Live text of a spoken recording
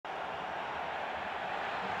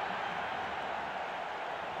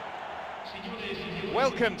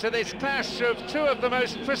Welcome to this clash of two of the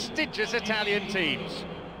most prestigious Italian teams.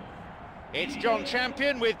 It's John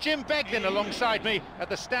Champion with Jim Beglin alongside me at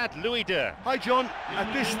the Stade Louis II. Hi John,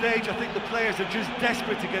 at this stage I think the players are just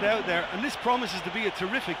desperate to get out there, and this promises to be a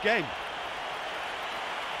terrific game.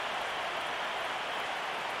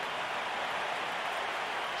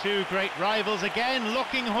 Two great rivals again,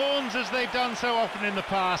 locking horns as they've done so often in the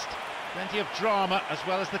past. Plenty of drama as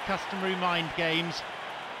well as the customary mind games.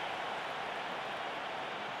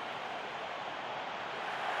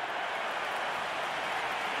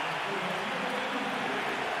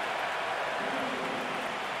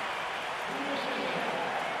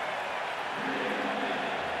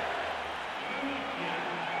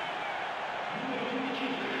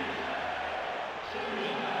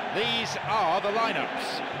 These are the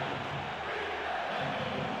lineups.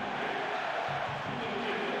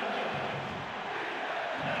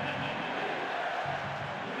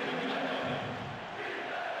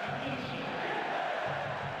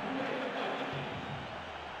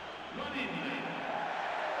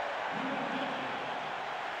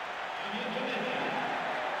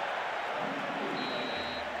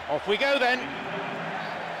 Off we go then.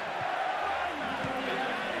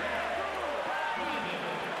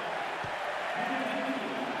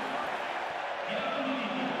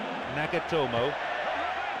 Nagatomo,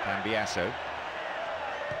 Cambiasso,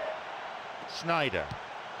 Snyder,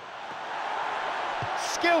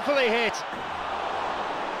 skillfully hit.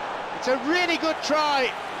 It's a really good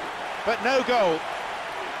try, but no goal.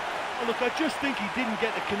 Oh, look, I just think he didn't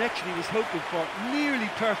get the connection he was hoping for. Nearly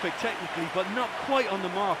perfect technically, but not quite on the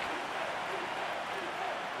mark.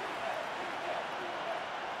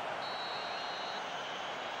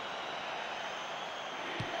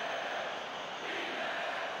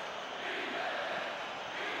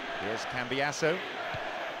 Here's Cambiasso.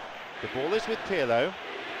 The ball is with Pirlo.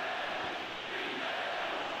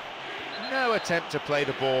 No attempt to play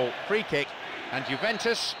the ball. Free kick. And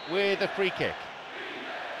Juventus with a free kick.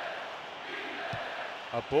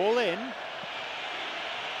 A ball in.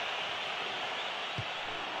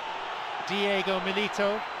 Diego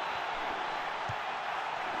Milito.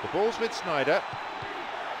 The ball's with Snyder.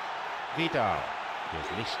 Vidal.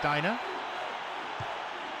 Here's Lichtsteiner.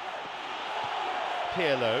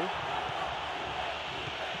 Pirlo.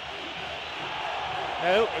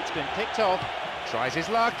 No, it's been picked off. Tries his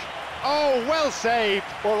luck. Oh, well saved.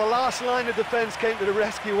 Well, the last line of defence came to the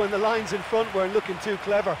rescue when the lines in front weren't looking too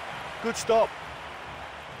clever. Good stop.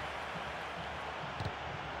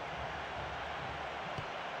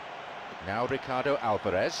 Now Ricardo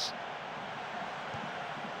Alvarez.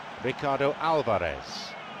 Ricardo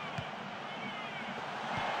Alvarez.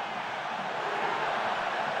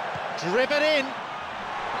 Driven in.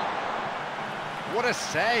 What a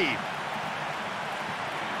save.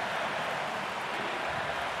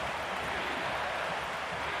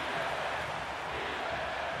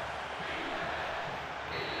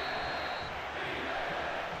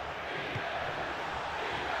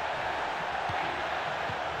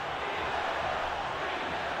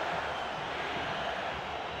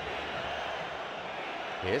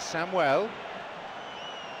 Here's Samuel.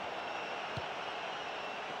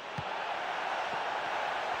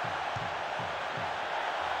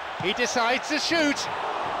 He decides to shoot.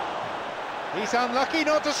 He's unlucky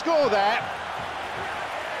not to score there.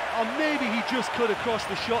 Or maybe he just cut across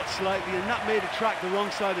the shot slightly and that made it track the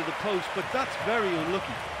wrong side of the post, but that's very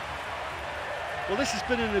unlucky. Well, this has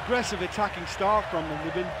been an aggressive attacking start from them.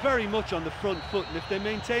 They've been very much on the front foot, and if they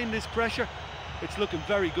maintain this pressure, it's looking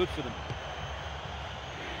very good for them.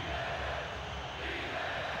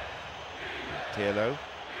 Pirlo.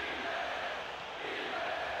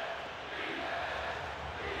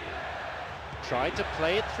 Tried to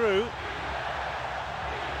play it through.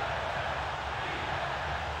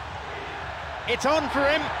 It's on for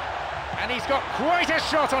him, and he's got quite a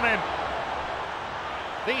shot on him.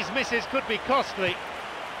 These misses could be costly.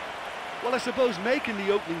 Well, I suppose making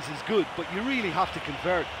the openings is good, but you really have to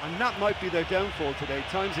convert, and that might be their downfall today.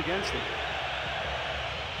 Time's against them.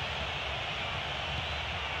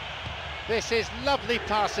 This is lovely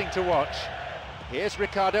passing to watch. Here's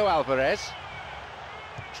Ricardo Alvarez.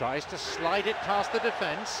 Tries to slide it past the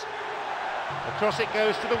defence. Across it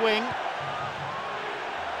goes to the wing.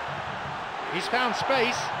 He's found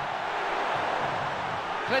space.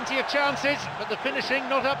 Plenty of chances, but the finishing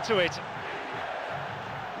not up to it.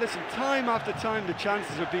 Listen, time after time the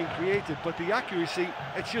chances are being created, but the accuracy,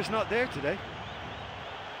 it's just not there today.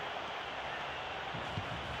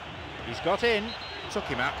 He's got in, took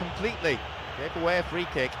him out completely. Gave away a free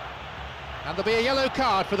kick. And there'll be a yellow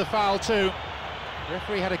card for the foul too. The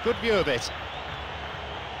referee had a good view of it.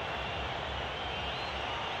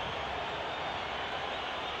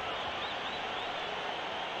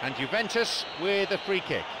 And Juventus with a free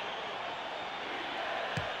kick.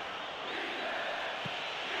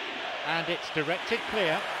 And it's directed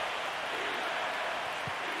clear.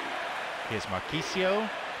 Here's Marquisio.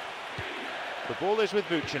 The ball is with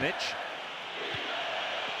Vucinic.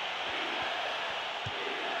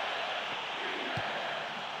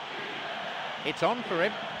 It's on for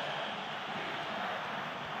him.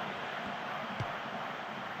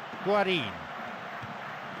 Guarin.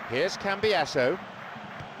 Here's Cambiasso.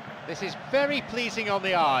 This is very pleasing on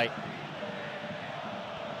the eye.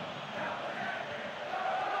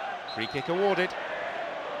 Free kick awarded.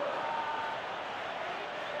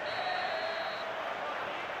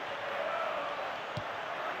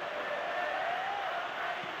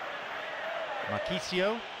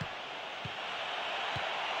 Marquisio.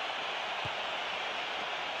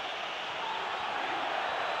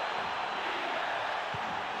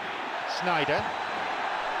 Snyder.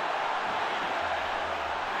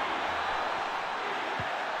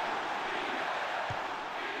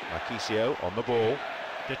 Marquisio on the ball.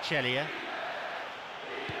 De Celia.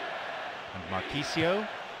 And Marquisio.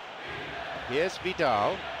 Here's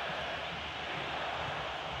Vidal.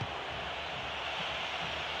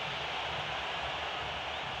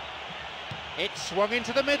 It swung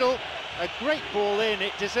into the middle. A great ball in,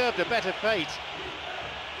 it deserved a better fate.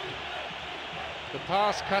 The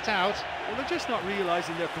pass cut out. Well, they're just not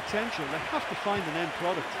realising their potential. They have to find an end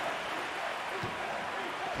product.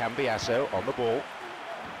 Cambiasso on the ball.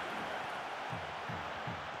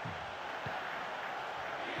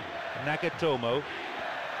 Nagatomo.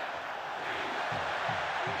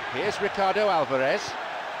 Here's Ricardo Alvarez.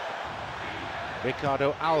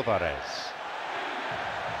 Ricardo Alvarez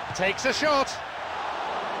takes a shot.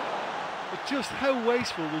 But just how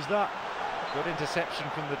wasteful was that? Good interception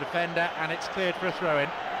from the defender, and it's cleared for a throw-in.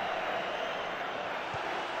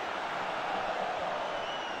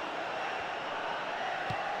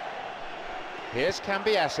 Here's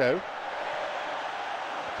Cambiasso.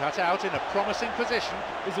 Cut out in a promising position.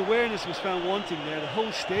 His awareness was found wanting there. The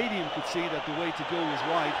whole stadium could see that the way to go was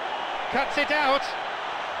wide. Cuts it out.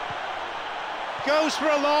 Goes for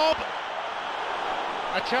a lob.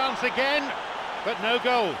 A chance again, but no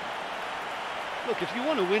goal. Look, if you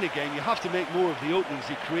want to win a game, you have to make more of the openings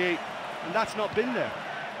you create, and that's not been there.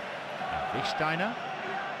 Lichtsteiner.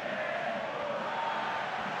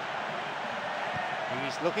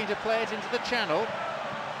 He's looking to play it into the channel.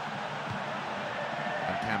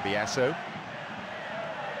 And Cambiasso.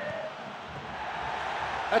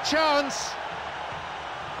 A chance!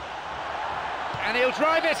 And he'll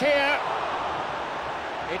drive it here.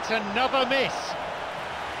 It's another miss.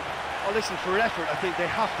 Oh, listen, for effort, I think they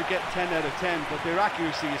have to get 10 out of 10, but their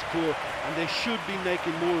accuracy is poor, and they should be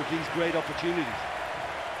making more of these great opportunities.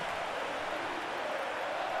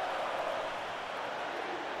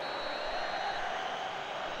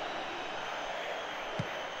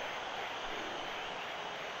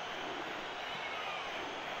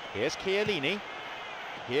 Here's Chiellini.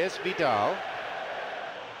 Here's Vidal.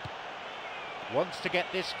 Wants to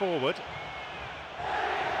get this forward.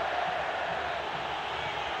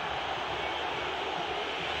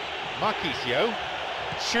 Marquisio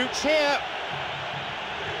shoots here.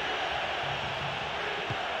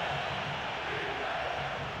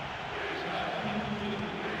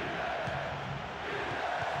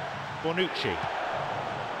 Bonucci.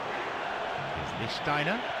 Here's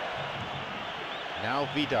Lichtsteiner. Now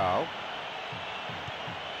Vidal.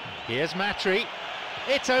 Here's Matri.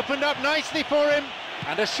 It's opened up nicely for him.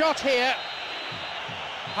 And a shot here.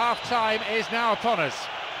 Half-time is now upon us.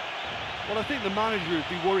 Well, I think the manager would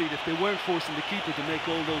be worried if they weren't forcing the keeper to make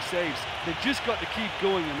all those saves. They've just got to keep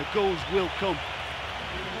going and the goals will come.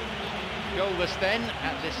 Goalless then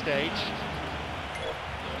at this stage.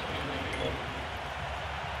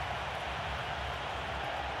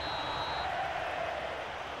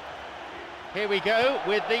 Here we go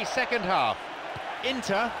with the second half.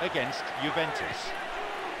 Inter against Juventus.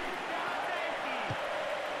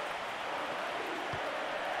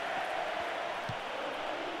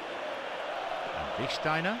 And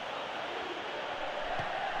Lichtsteiner.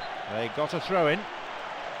 They got a throw in.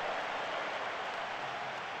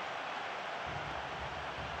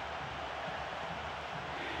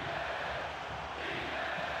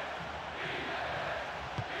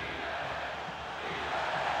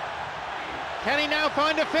 Can he now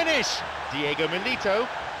find a finish? Diego Milito.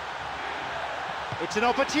 It's an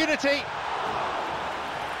opportunity.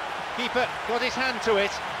 Keeper got his hand to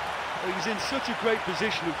it. Well, he's in such a great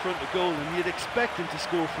position in front of goal, and you'd expect him to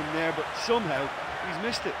score from there, but somehow he's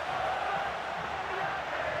missed it.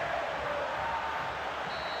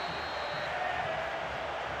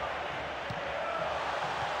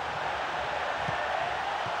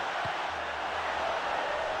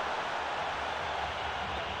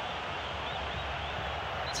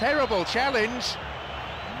 terrible challenge.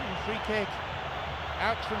 Free kick.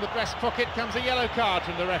 Out from the breast pocket comes a yellow card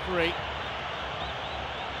from the referee.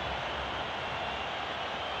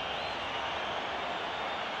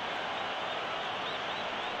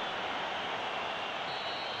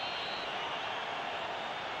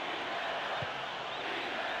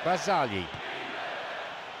 Barzagli.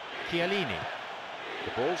 Chiellini.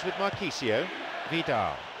 The ball's with Marchisio.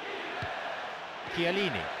 Vidal.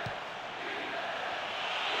 Chiellini.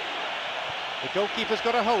 The goalkeeper's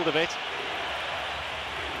got a hold of it.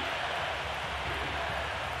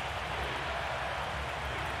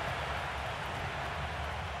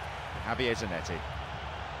 Javier Zanetti.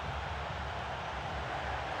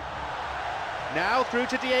 Now through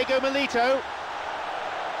to Diego Milito.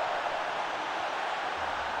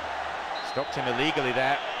 Stopped him illegally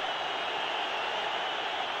there.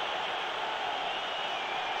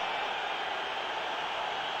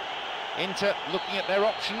 Inter looking at their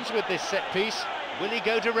options with this set piece. Will he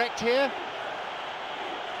go direct here?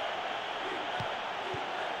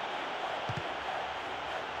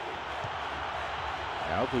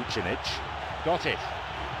 Now Vucinic. Got it.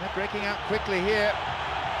 They're breaking out quickly here.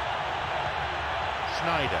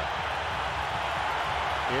 Snyder.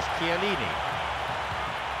 Here's Chiellini.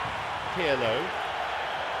 Pirlo.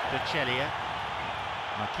 De Celia.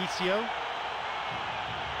 Marchisio.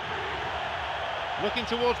 Looking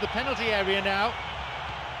towards the penalty area now.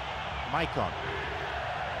 Maicon.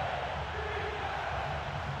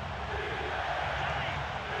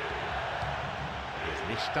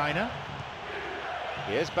 Here's Lichtsteiner.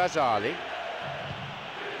 Here's Barzagli.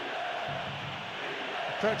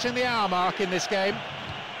 Approaching the hour mark in this game.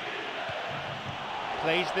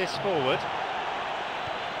 Plays this forward.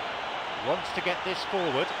 Wants to get this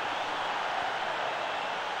forward.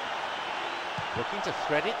 Looking to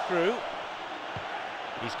thread it through.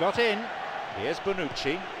 He's got in. Here's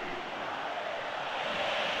Bonucci.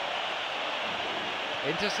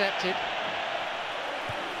 Intercepted.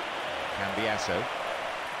 Cambiasso.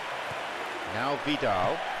 Now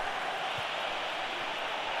Vidal.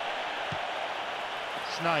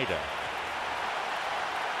 Snyder.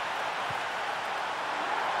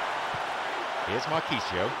 Here's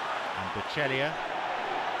Marchisio. And Bocellia.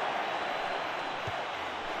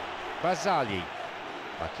 Barzagli.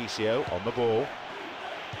 Marchisio on the ball.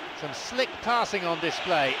 Some slick passing on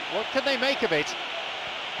display. What can they make of it?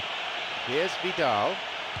 Here's Vidal.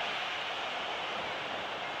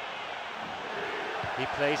 He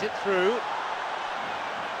plays it through.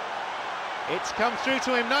 It's come through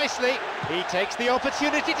to him nicely. He takes the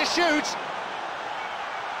opportunity to shoot.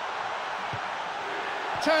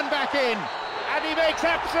 Turn back in. And he makes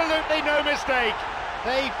absolutely no mistake.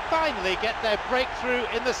 They finally get their breakthrough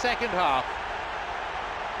in the second half.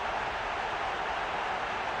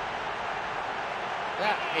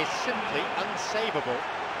 That is simply unsavable.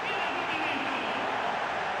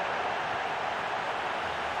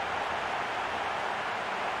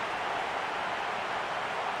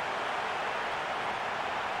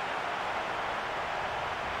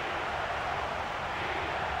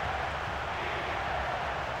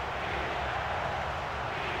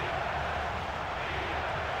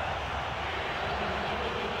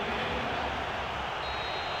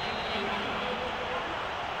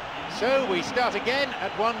 So we start again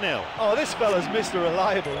at 1-0. Oh, this fella's Mr.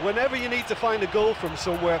 Reliable. Whenever you need to find a goal from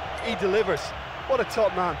somewhere, he delivers. What a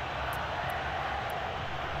top man.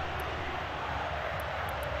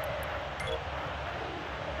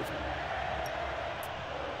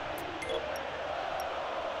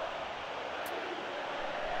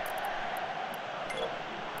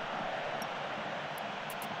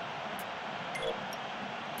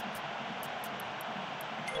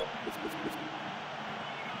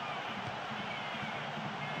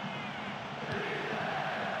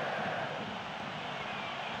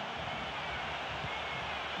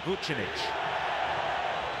 Vucinic.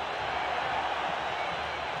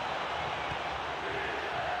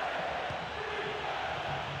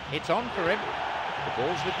 It's on for him. The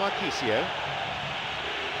ball's with Marchisio.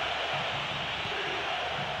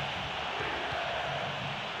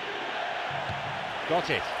 Got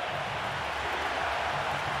it.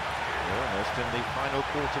 We're almost in the final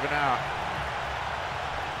quarter of an hour.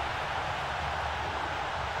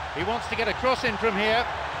 He wants to get a cross in from here.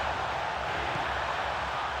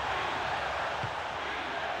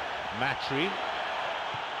 Matri.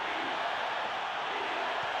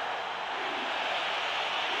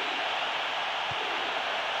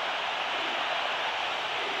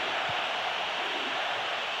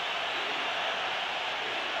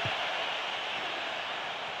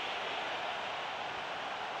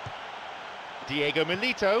 Diego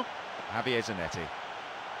Milito. Javier Zanetti.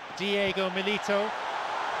 Diego Milito.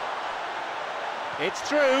 It's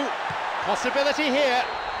through. Possibility here.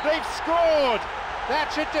 They've scored.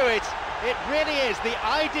 That should do it. It really is the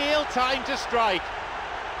ideal time to strike.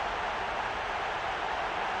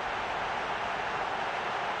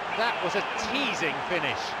 That was a teasing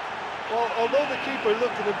finish. Well, although the keeper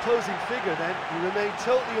looked an imposing figure then, he remained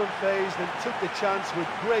totally unfazed and took the chance with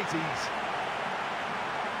great ease.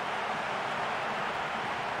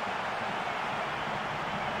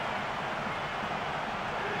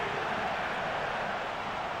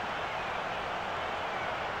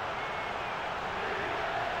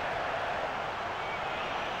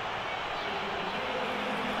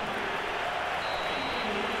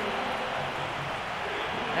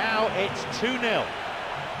 Now it's 2-0.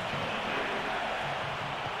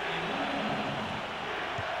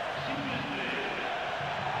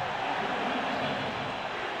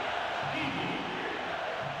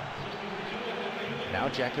 Now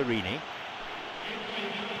Giaccherini.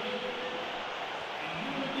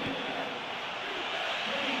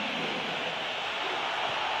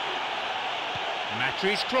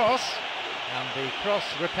 Matri's cross, and the cross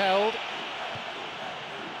repelled.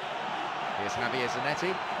 Here's Javier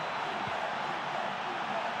Zanetti.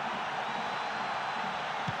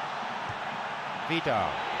 Vidal.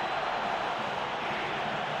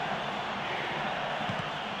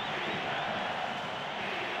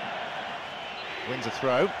 Wins a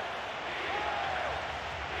throw.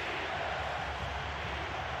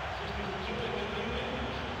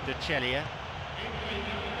 De Celia.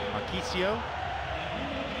 Marquisio.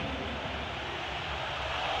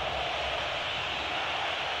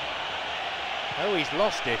 Oh, he's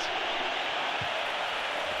lost it.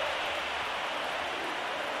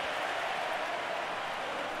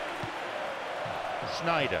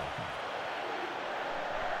 Snyder.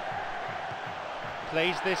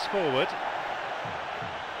 Plays this forward.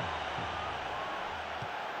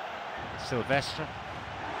 Silvestre.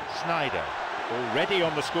 Snyder. Already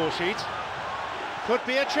on the score sheet. Could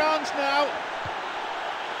be a chance now.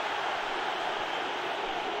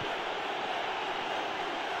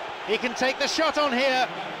 He can take the shot on here.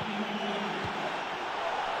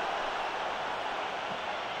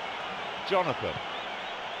 Jonathan.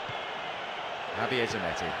 Javier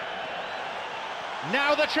Zanetti.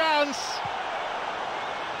 Now the chance.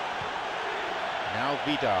 Now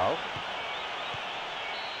Vidal.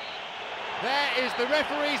 There is the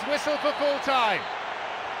referee's whistle for full time.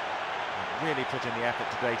 Really put in the effort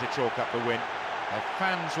today to chalk up the win. Their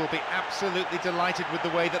fans will be absolutely delighted with the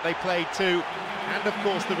way that they played too, and of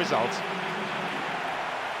course the result.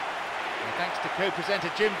 And thanks to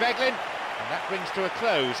co-presenter Jim Beglin, and that brings to a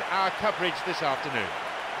close our coverage this afternoon.